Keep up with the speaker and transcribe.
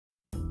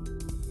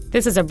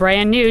This is a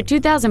brand new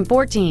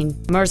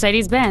 2014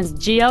 Mercedes-Benz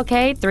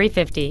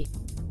GLK350.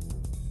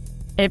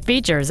 It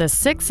features a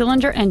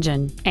 6-cylinder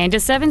engine and a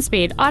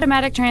 7-speed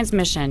automatic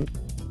transmission.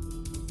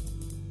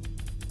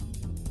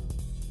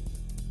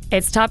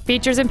 Its top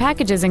features and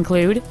packages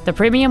include the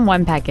Premium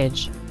 1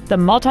 package, the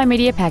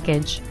Multimedia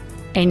package,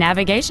 a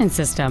navigation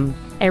system,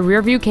 a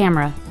rear-view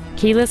camera,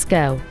 keyless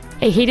go,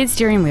 a heated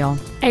steering wheel,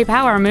 a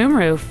power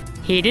moonroof,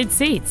 heated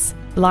seats,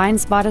 blind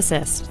spot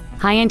assist,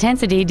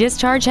 high-intensity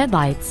discharge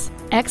headlights,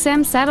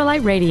 XM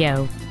satellite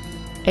radio,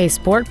 a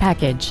sport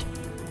package,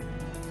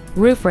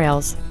 roof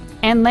rails,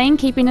 and lane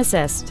keeping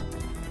assist.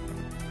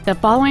 The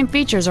following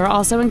features are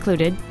also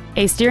included: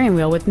 a steering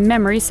wheel with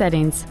memory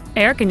settings,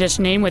 air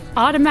conditioning with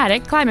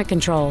automatic climate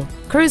control,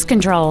 cruise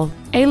control,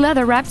 a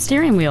leather-wrapped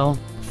steering wheel,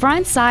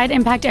 front side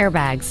impact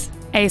airbags,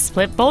 a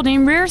split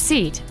folding rear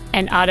seat,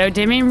 an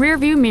auto-dimming rear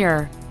view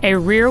mirror, a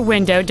rear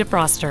window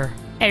defroster,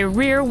 a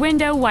rear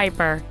window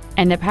wiper,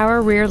 and the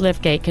power rear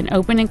liftgate can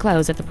open and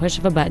close at the push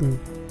of a button.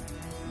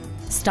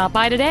 Stop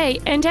by today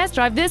and test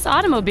drive this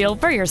automobile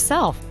for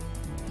yourself.